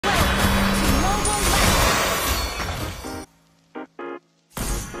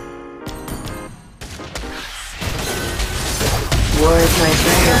War is my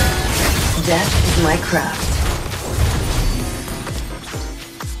trade. Death is my craft.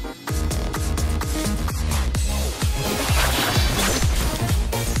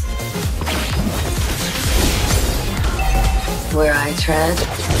 Where I tread,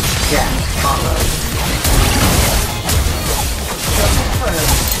 death follows. So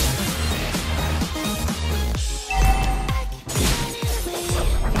confirmed.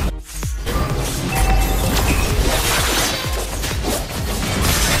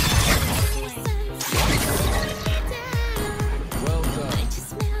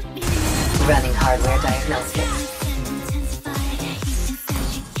 Running hardware diagnostics.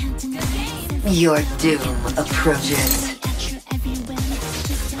 Your doom approaches.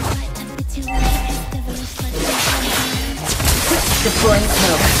 Deploying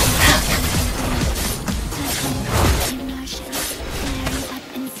smoke.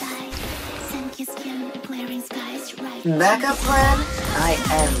 Backup plan? I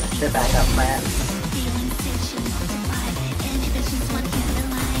am the backup plan.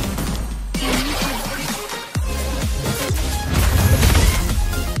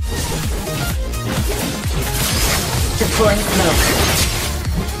 Deploying smoke.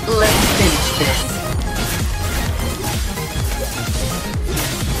 Let's finish this.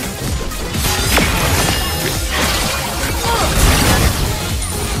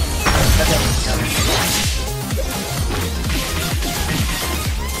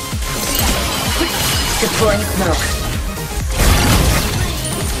 Deploying smoke.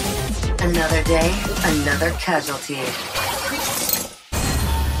 Another day, another casualty.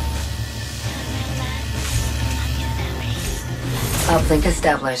 Uplink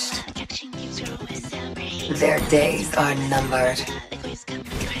established. Their days are numbered.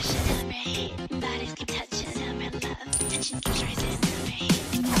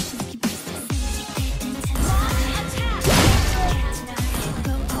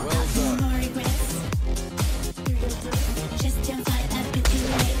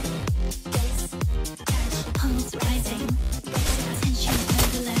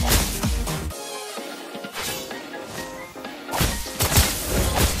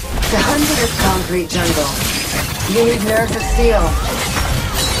 Behind this concrete jungle, you need nerves of steel.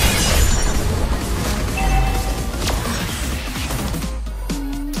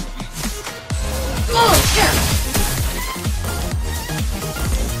 Oh, shit!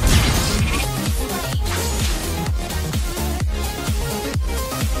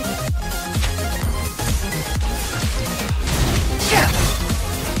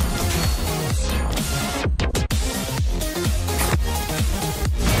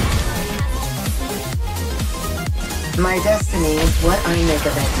 My destiny is what I make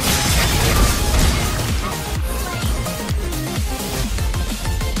of it.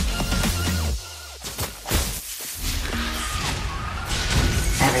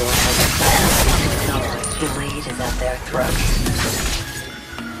 Everyone has a plan until the blade is at their throat.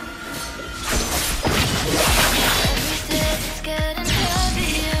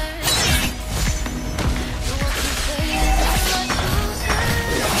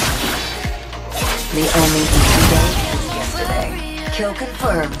 The only easy day is yesterday. Kill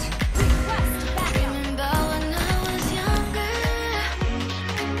confirmed.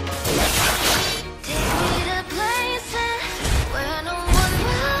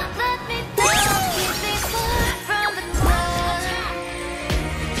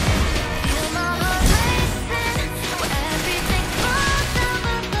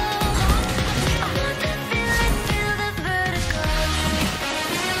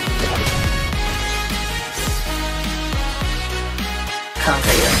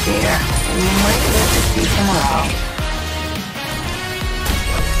 Conquer your fear, and you might live to see tomorrow.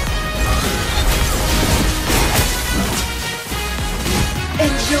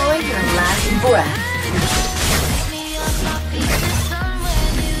 Enjoy your last breath.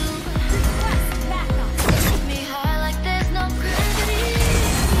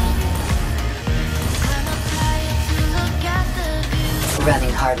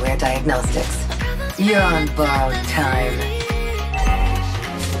 Running hardware diagnostics. You're on borrowed time.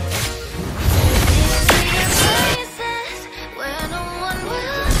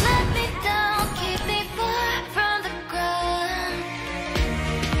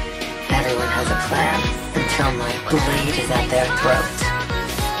 Everyone has a plan until my blade is at their throat.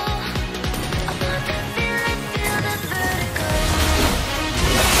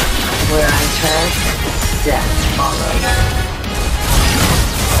 Where I tread, death follows.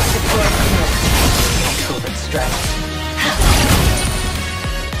 Support smoke. COVID strike.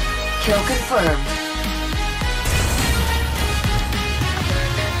 Kill confirmed.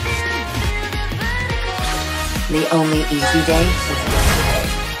 The only easy day is yesterday.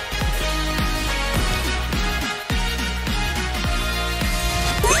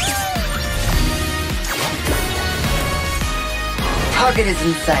 Target is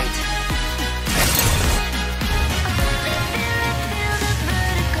in sight.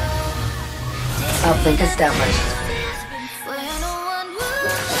 Uplink established.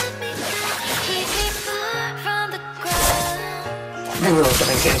 The rules of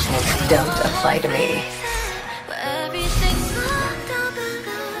engagement don't apply to me.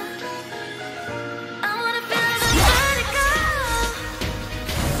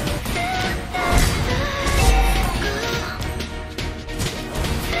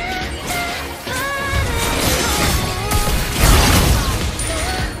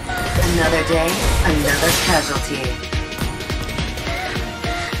 Another day, another casualty.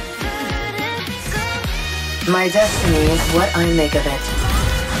 My destiny is what I make of it.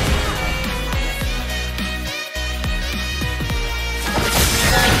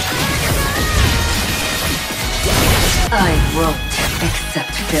 I won't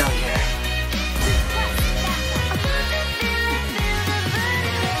accept failure.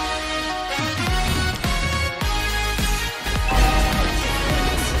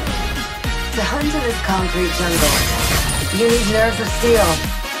 To hunt in this concrete jungle, you need nerves of steel.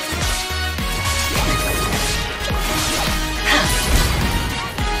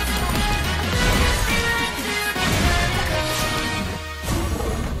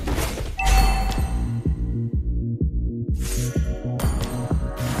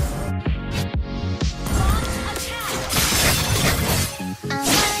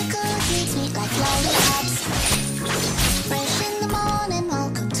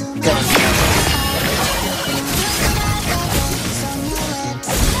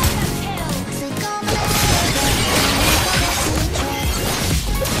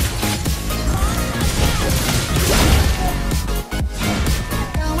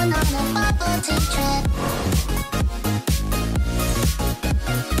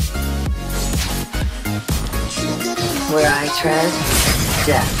 Where I tread,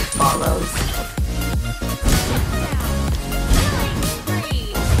 death follows.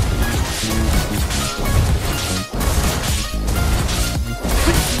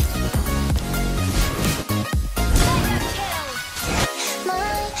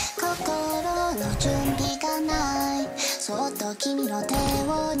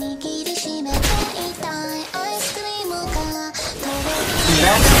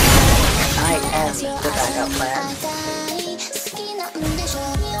 I am the backup plan.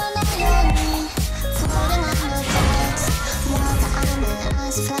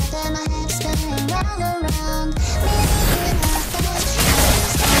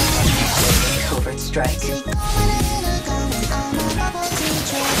 Covert strike.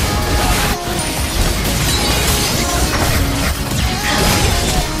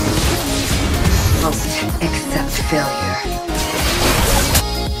 Most accept failure.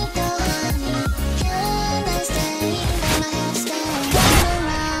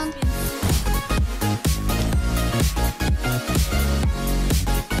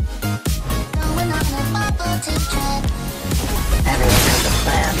 Everyone has a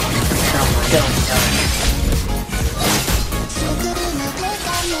plan. Someone don't start.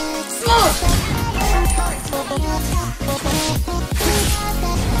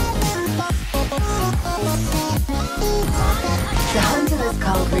 To hunt in this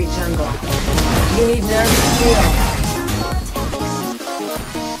concrete jungle, you need nerves of steel.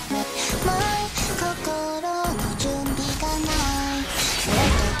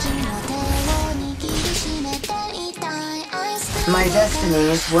 My destiny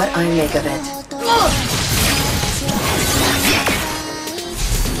is what I make of it.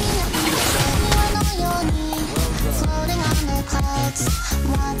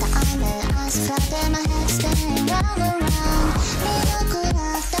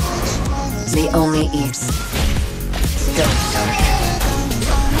 The only eats. Don't start.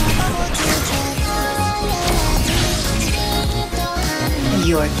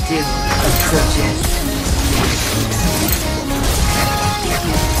 Your doom approaches.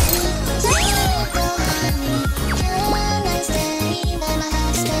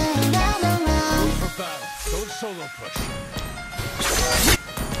 Solo push.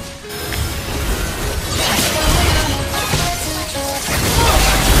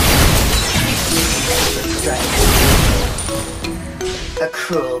 Strike. A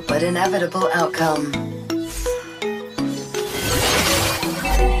cruel but inevitable outcome.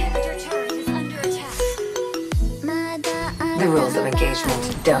 The rules of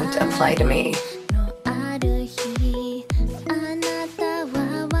engagement don't apply to me.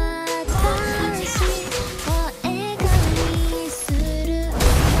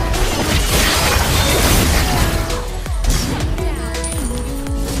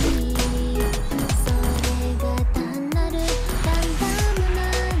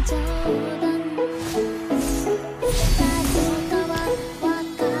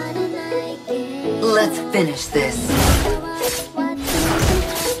 finish this.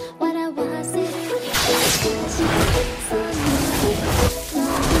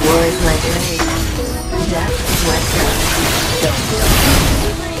 War is my trade. Death is my gun. Don't.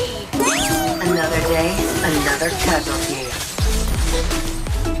 Another day, another casualty.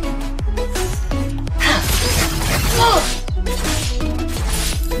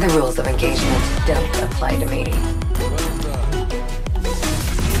 The rules of engagement don't apply to me.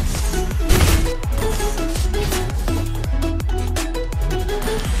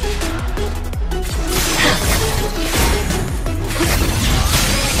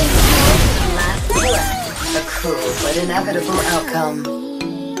 Last breath, a cruel but inevitable outcome.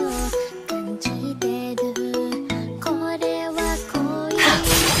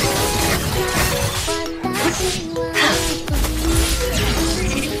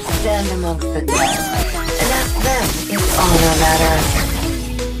 Stand amongst the dead and ask them if honor matters.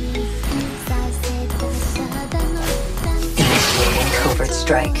 Initiating covert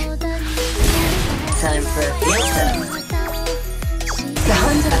strike. Time for a field test.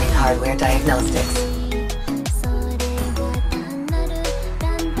 Sound hardware diagnostics.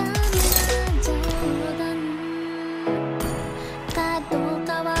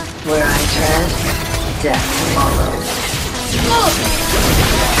 Where I tread, death follows.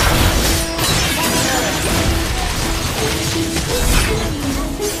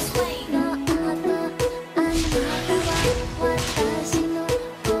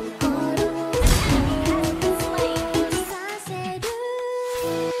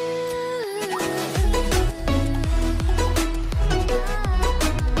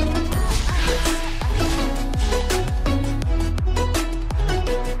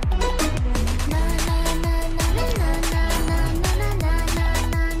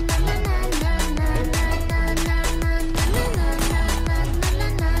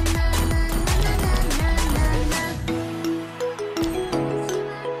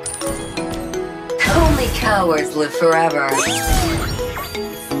 Only cowards live forever.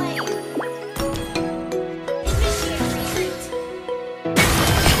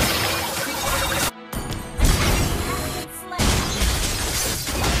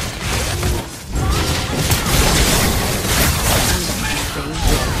 Something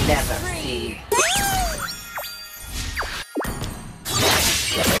you'll never see.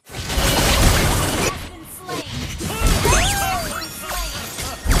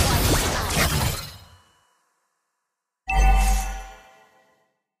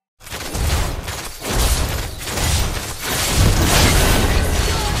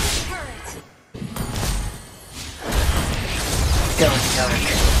 Going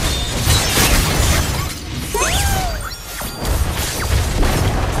dark.